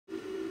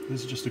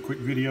This is just a quick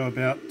video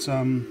about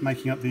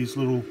making up these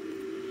little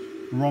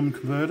ROM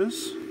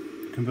converters.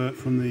 Convert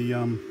from the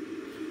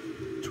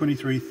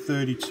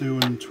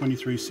 2332 and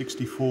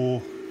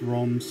 2364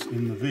 ROMs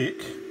in the VIC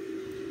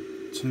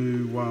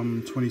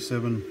to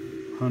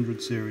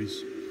 2700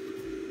 series.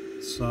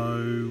 So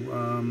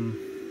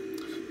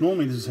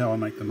normally this is how I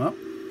make them up.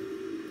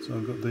 So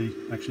I've got the,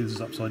 actually this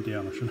is upside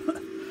down, I shouldn't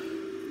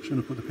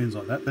have put the pins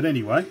like that, but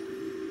anyway,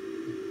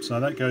 so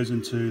that goes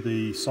into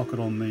the socket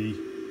on the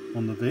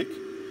VIC,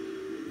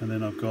 and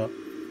then I've got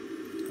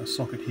a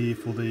socket here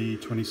for the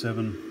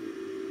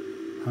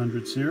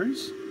 2700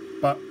 series.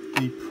 But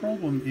the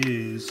problem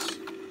is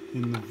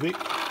in the VIC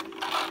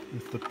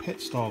with the PET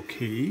style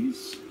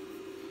keys,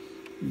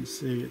 you can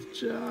see it's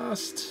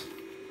just,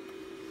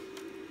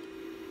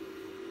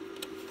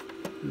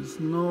 it's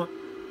not,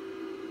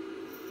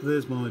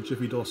 there's my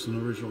JiffyDOS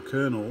and original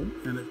kernel,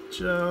 and it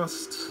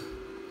just,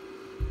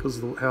 because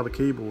of how the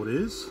keyboard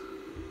is,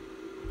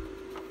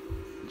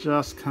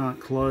 just can't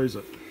close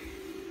it.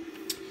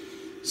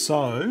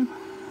 So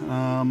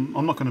I'm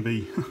not going to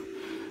be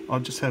I'll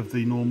just have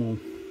the normal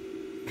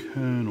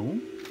kernel,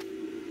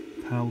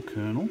 PAL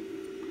kernel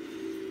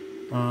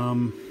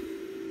in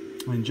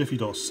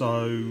JiffyDOS.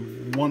 So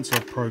once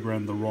I've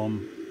programmed the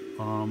ROM,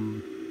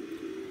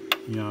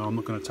 you know, I'm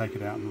not going to take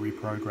it out and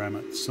reprogram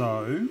it.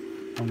 So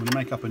I'm going to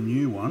make up a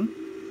new one.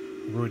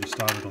 I've already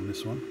started on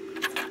this one,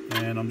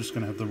 and I'm just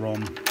going to have the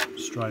ROM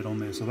straight on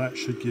there. So that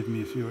should give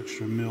me a few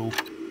extra mil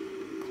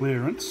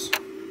clearance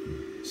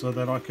so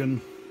that I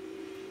can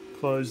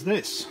close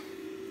this.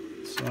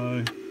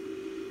 So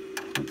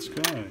let's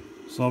go.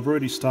 So I've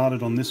already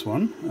started on this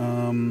one.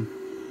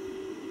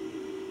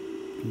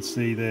 You can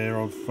see there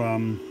I've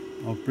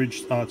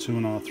bridged R2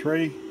 and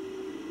R3,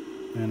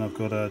 and I've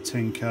got a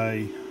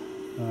 10k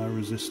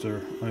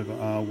resistor over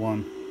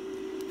R1,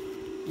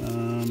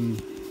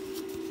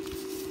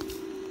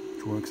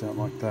 which works out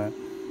like that.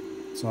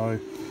 So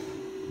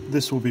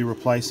this will be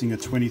replacing a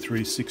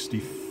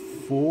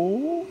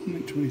 2364, I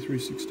think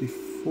 2364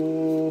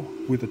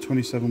 with a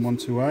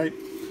 27128,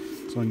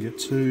 so I can get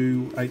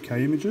two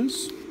 8K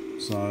images.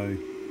 So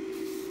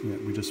yeah,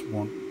 we just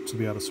want to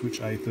be able to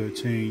switch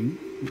A13,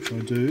 which I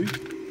do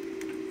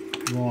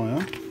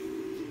via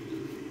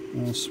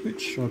a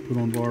switch I put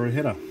on via a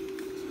header.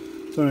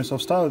 So anyway, so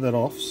I've started that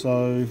off,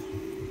 so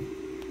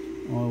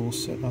I will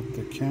set up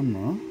the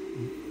camera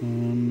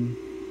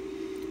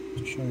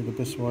to show you the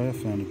best way I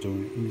found of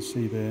doing it. You can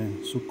see there,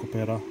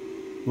 SukkoPera.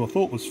 Well, I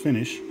thought was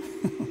finished.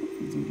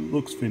 It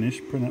looks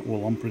finished.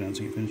 Well, I'm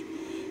pronouncing it finished,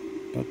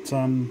 but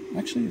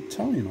actually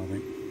Italian, I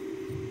think.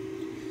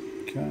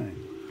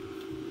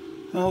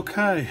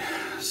 Okay.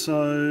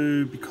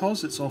 So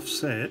because it's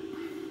offset,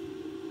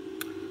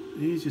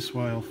 the easiest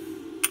way I've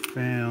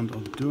found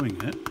of doing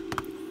it,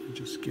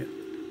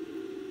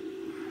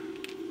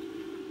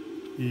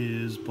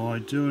 is by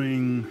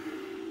doing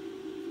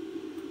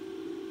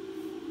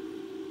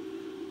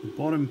the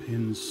bottom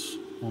pins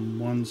on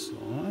one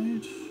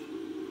side.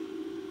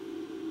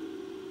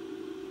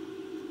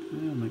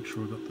 Yeah, make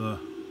sure I've got the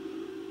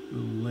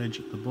little ledge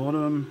at the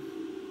bottom.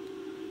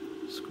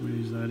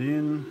 Squeeze that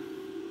in,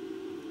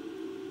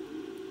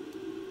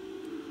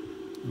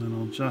 and then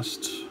I'll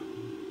just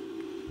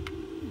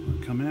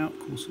come out. Of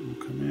course, it will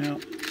come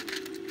out.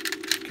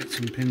 Get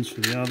some pins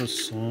for the other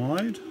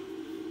side,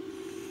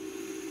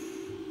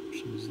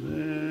 which is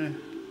there.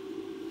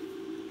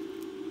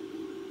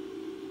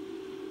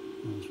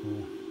 Might as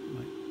well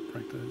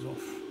break those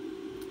off.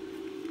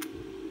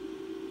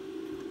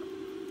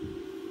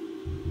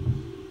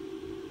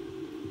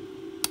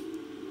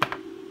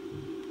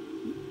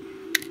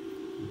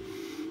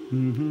 So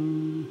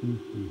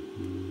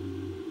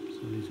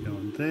he's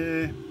going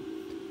there.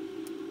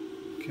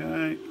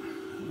 Okay,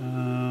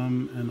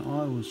 and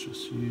I was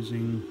just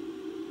using,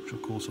 which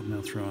of course I've now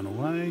thrown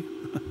away.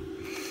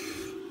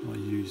 I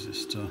use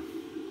this to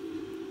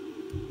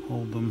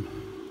hold them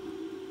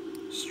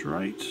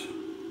straight.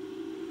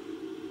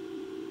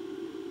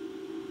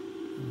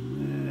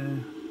 And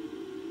there.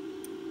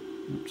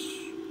 Oops.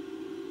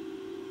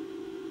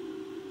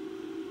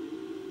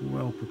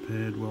 Well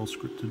prepared, well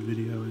scripted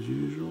video as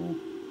usual.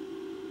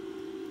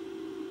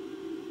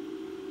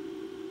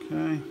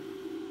 Okay.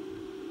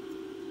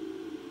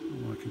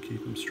 Oh, I can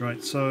keep them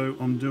straight. So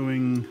I'm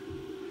doing,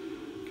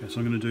 okay, so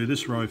I'm going to do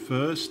this row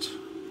first.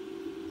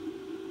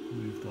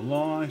 Move the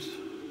light.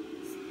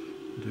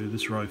 Do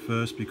this row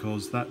first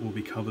because that will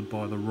be covered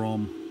by the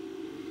ROM.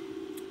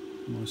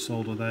 And I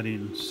solder that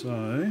in.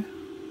 So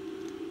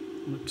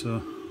I'd like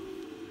to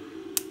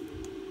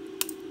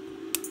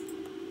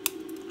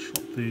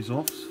chop these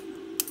off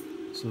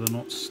so they're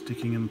not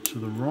sticking into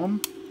the ROM.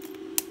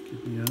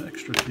 Give me an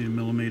extra few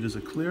millimeters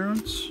of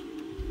clearance.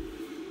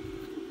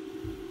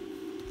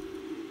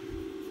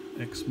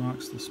 X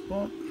marks the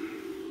spot.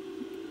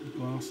 The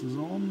glass is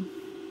on.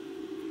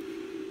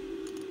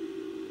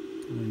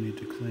 We need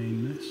to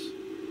clean this.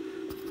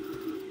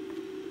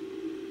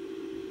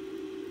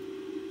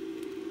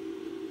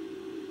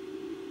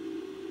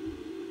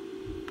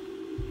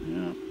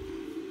 Yeah.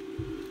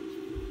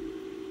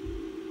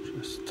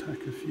 Just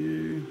tack a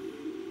few.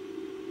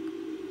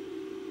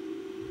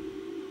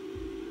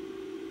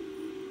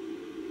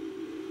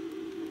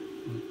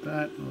 Like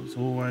that. As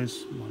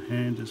always, my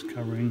hand is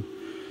covering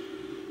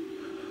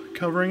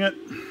it.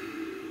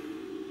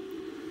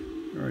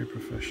 Very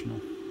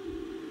professional.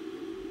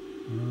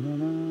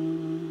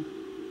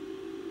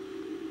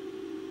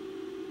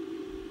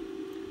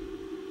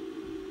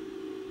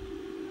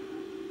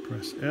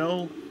 Press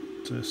L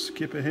to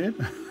skip ahead.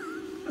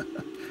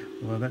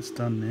 Well, that's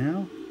done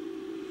now.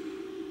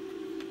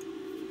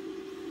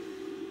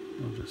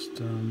 I'll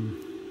just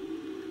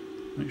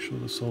make sure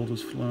the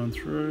solder's flowing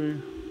through.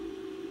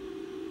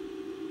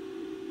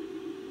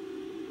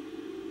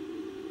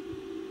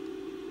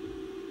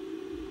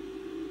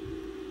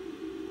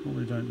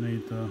 Probably don't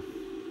need the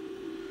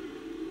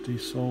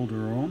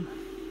desolder on.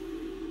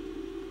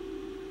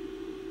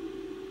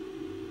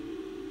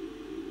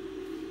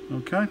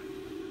 Okay,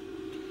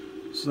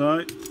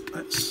 so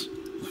that's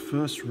the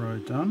first row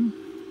done.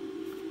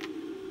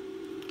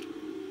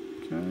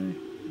 Okay,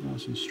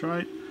 nice and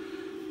straight.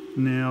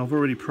 Now I've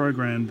already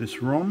programmed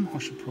this ROM. I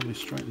should probably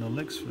straighten the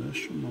legs first,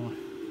 shouldn't I?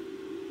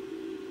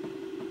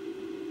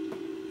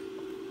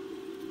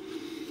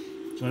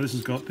 So this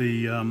has got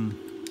the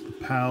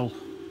PAL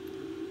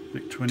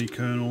VIC-20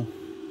 kernel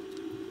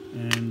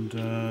and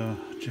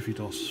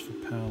JiffyDOS for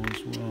PAL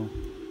as well.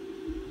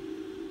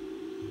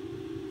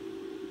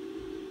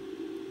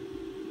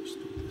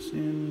 Stick this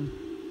in.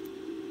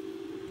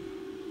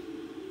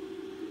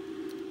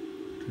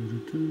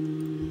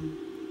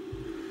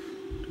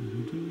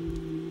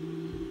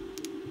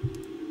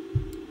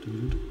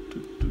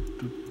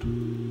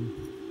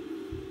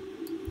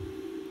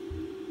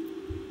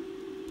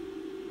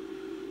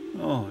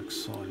 Oh,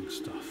 exciting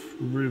stuff.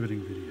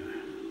 Riveting video.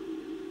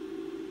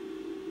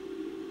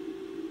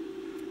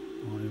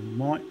 I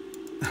might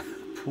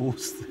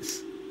pause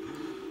this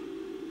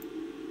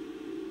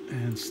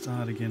and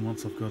start again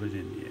once I've got it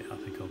in. Yeah, I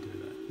think I'll do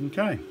that.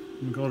 Okay,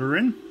 we've got her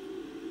in.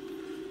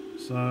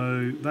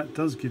 So that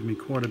does give me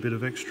quite a bit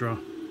of extra.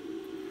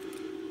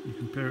 You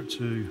compare it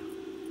to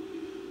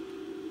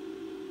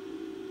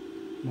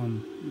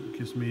one, it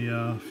gives me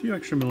a few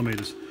extra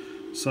millimeters.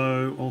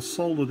 So I'll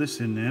solder this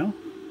in now.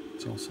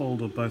 So I'll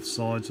solder both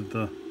sides of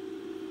the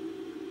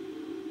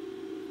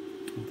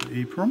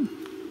EPROM.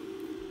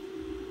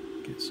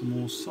 Get some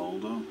more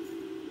solder.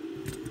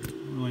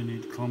 Really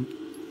need to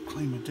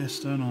clean my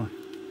desk, don't I?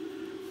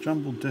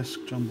 Jumbled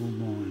desk, jumbled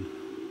mind.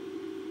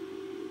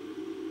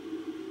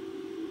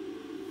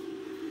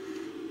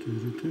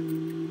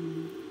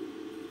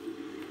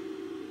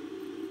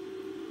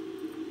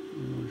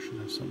 Oh, I should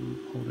have something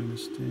holding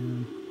this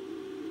down.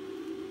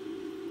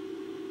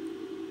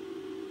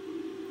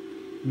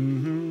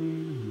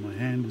 My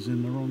hand is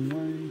in the wrong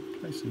way.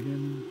 Place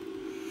again.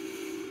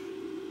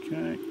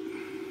 Okay.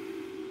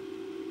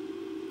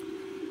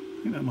 I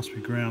think that must be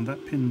ground.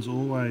 That pin's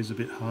always a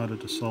bit harder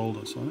to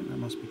solder, so I think that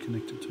must be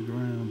connected to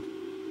ground.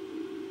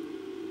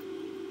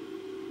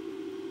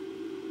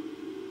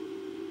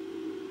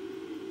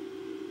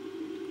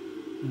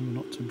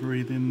 Remember not to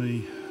breathe in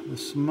the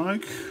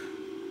smoke.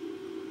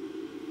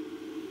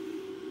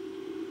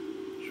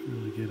 Should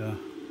really get a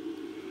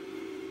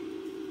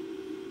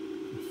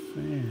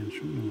fan,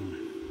 shouldn't I?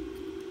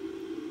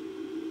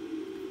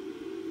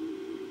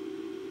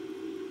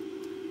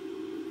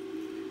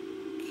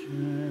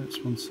 Okay, that's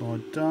one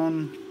side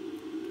done.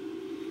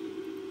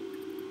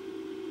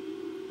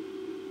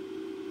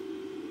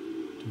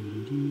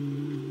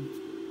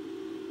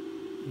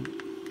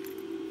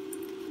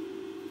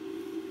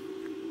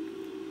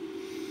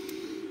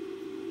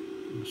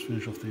 Just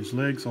finish off these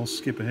legs. I'll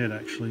skip ahead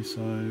actually,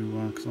 so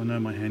because I know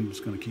my hand is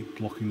going to keep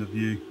blocking the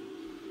view.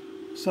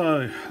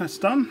 So that's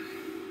done.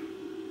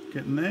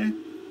 Getting there.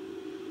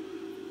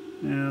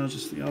 Now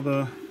just the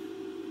other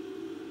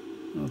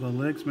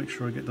legs. Make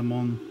sure I get them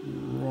on the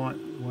right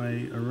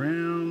way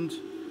around.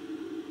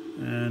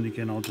 And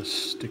again, I'll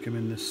just stick them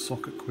in this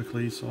socket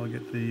quickly, so I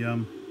get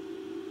the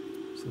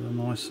so they're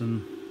nice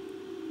and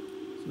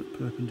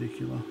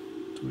perpendicular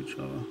to each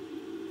other,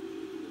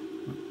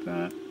 like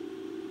that.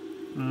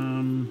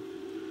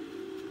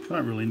 I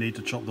don't really need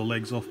to chop the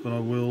legs off, but I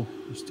will,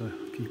 just to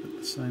keep it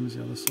the same as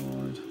the other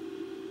side.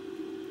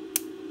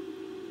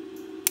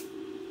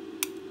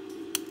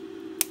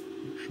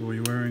 Make sure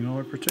you're wearing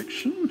eye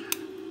protection.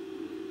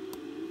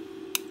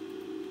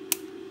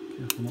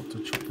 Careful not to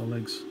chop the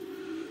legs.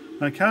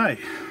 Okay,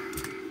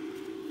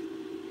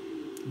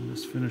 I'll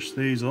just finish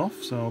these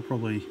off. So I'll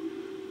probably,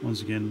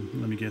 once again,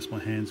 let me guess, my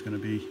hand's going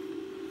to be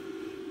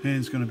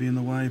in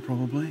the way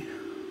probably.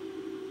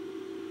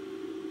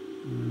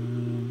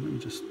 Let me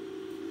just,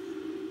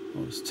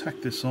 I'll just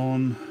tack this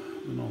on,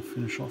 and I'll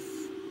finish off.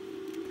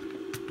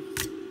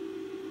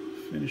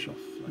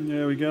 And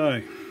there we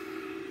go.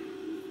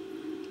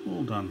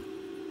 All done.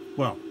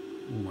 Well,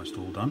 almost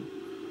all done.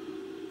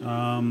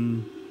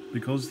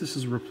 Because this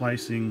is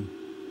replacing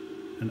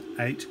an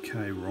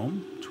 8K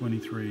ROM,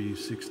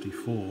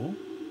 2364,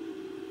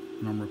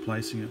 and I'm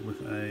replacing it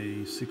with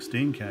a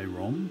 16K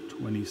ROM,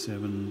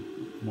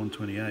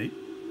 27128,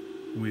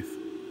 with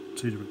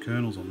two different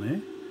kernels on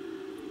there,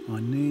 I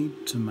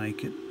need to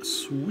make it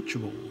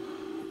switchable.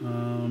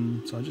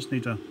 So I just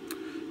need to,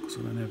 because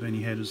I don't have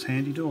any headers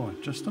handy, do I?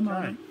 Just a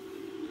moment.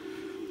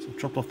 So I've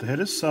chopped off the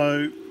headers.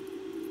 So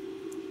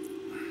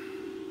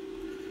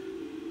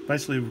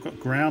basically we've got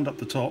ground up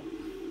the top,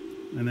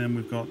 and then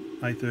we've got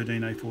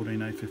A13, A14,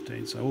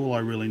 A15. So all I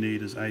really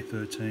need is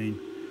A13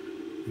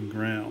 and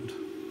ground.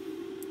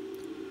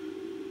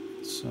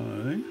 So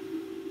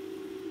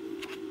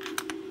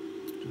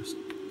just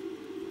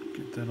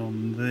get that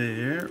on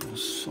there. I'll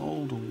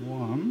solder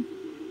one.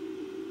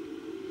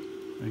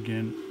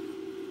 Again,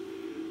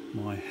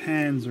 my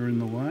hands are in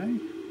the way.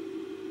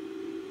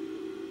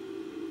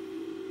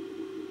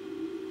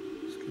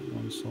 Let's get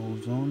one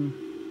soldered on.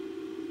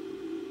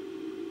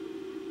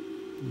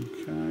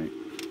 Okay.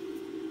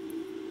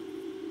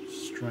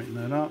 Straighten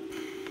that up.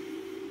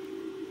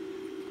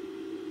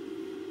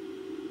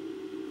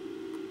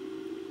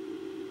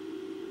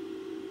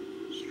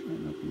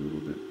 Straighten up a little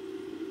bit.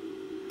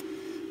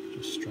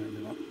 Just straighten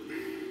it up.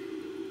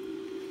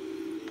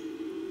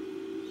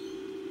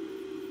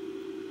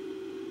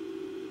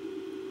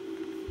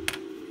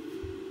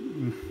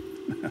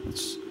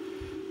 That's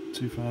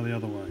too far the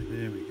other way.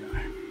 There we go.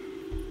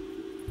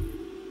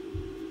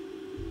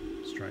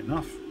 Straight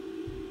enough.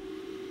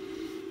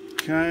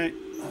 Okay,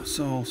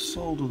 so I'll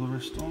solder the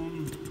rest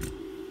on.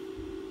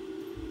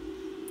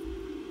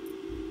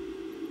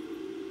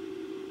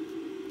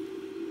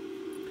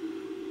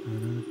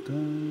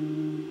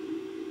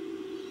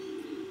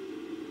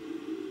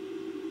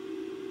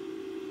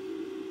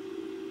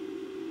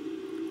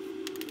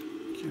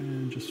 Okay,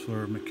 and just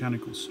for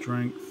mechanical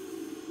strength,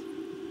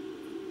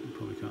 you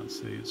probably can't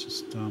see, it's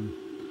just come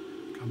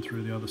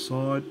through the other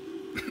side.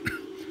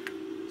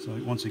 So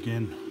once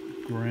again,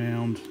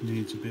 ground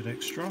needs a bit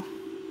extra.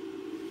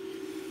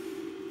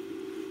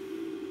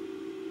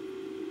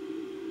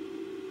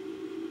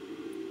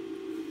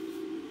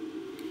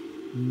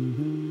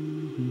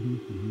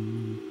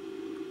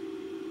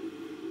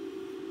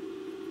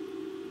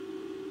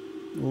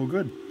 All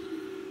good.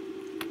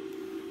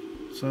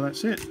 So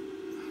that's it.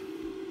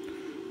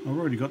 I've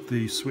already got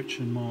the switch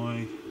in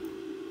my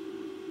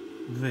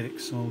VIC,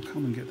 so I'll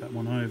come and get that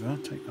one over,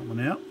 take that one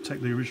out, take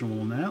the original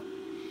one out,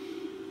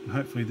 and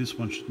hopefully this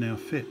one should now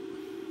fit.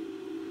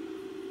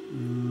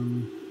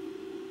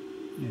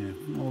 Yeah,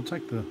 I'll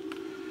take the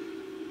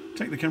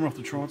camera off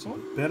the tripod.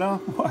 Better.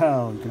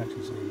 Wow, you can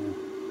actually see now.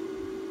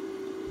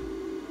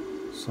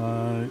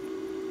 So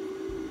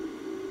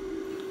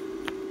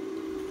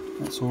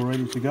that's all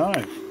ready to go.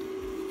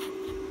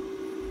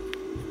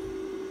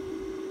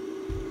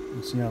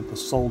 You see how the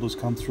solders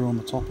come through on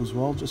the top as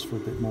well, just for a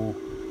bit more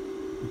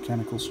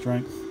mechanical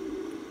strength.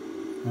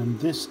 And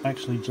this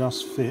actually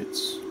just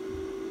fits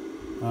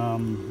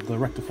the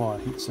rectifier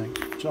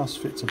heatsink, just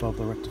fits above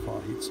the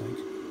rectifier heatsink.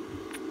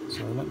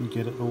 So let me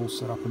get it all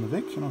set up in the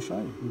VIC and I'll show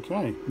you.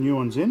 Okay, new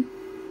one's in.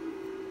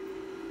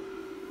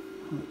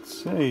 Let's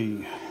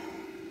see.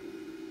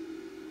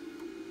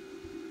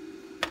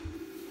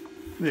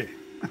 There,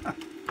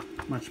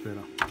 much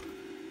better.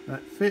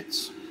 That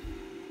fits.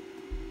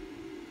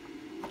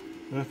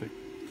 Perfect.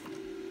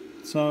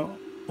 So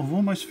I've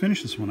almost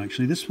finished this one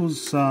actually. This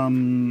was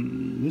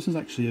this is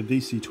actually a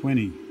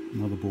VIC-20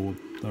 motherboard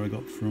that I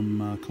got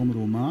from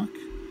Commodore Mark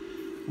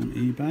on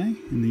eBay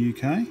in the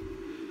UK.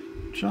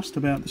 Just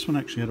about, this one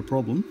actually had a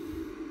problem.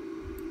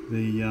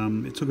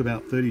 It took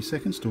about 30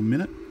 seconds to a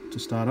minute to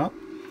start up.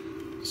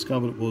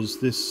 Discovered it was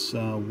this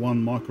 1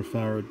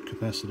 microfarad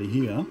capacity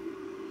here,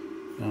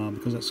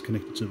 because that's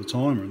connected to the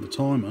timer, and the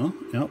timer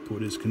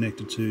output is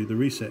connected to the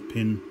reset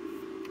pin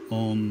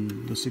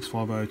on the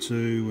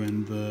 6502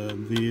 and the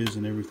vias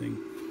and everything.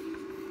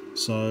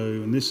 So,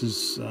 and this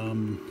is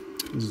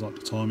like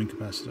the timing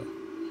capacitor.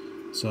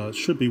 So it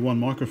should be 1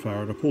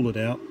 microfarad. I pulled it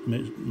out,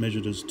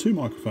 measured as 2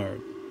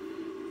 microfarad.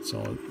 So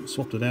I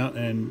swapped it out,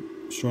 and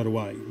straight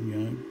away,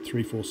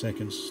 3-4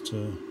 seconds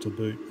to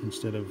boot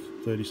instead of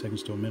 30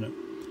 seconds to a minute.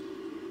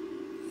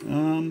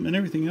 And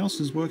everything else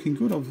is working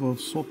good. I've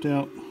swapped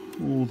out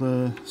all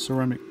the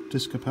ceramic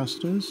disc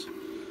capacitors.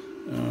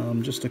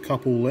 Just a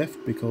couple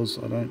left because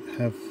I don't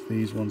have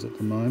these ones at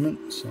the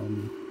moment, so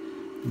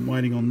I'm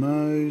waiting on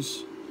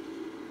those.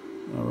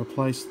 I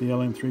replaced the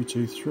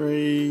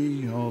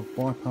LM323. I've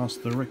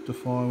bypassed the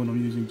rectifier when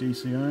I'm using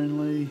DC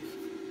only.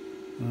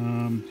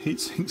 Heat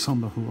sinks on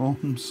the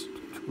ROMs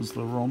because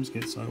the ROMs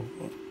get so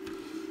hot.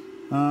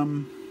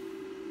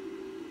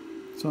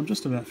 So I'm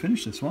just about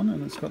finished this one,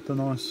 and it's got the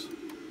nice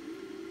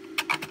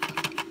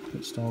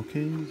pet style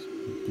keys,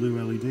 blue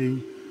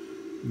LED,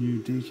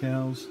 new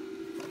decals.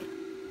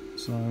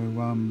 So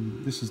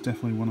this is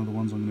definitely one of the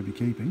ones I'm going to be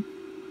keeping.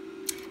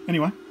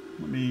 Anyway,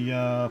 let me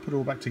put it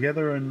all back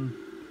together and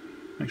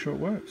make sure it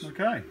works.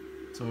 Okay,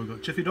 so we've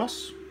got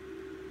JiffyDOS,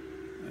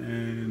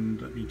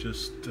 and let me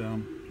just,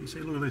 you see,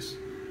 look at this,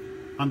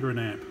 under an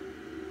amp,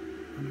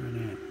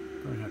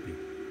 very happy.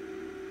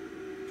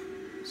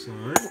 So,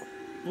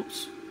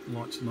 oops,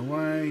 lights in the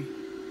way,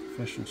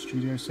 professional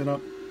studio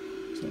setup.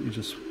 So let me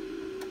just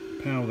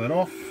power that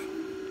off,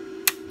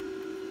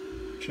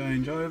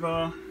 change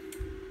over.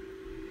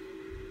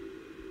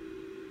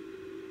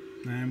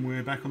 And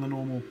we're back on the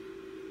normal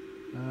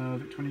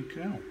VIC-20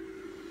 kernel.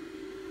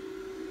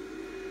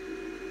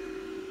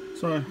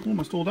 So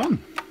almost all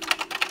done.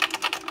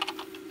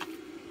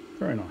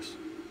 Very nice.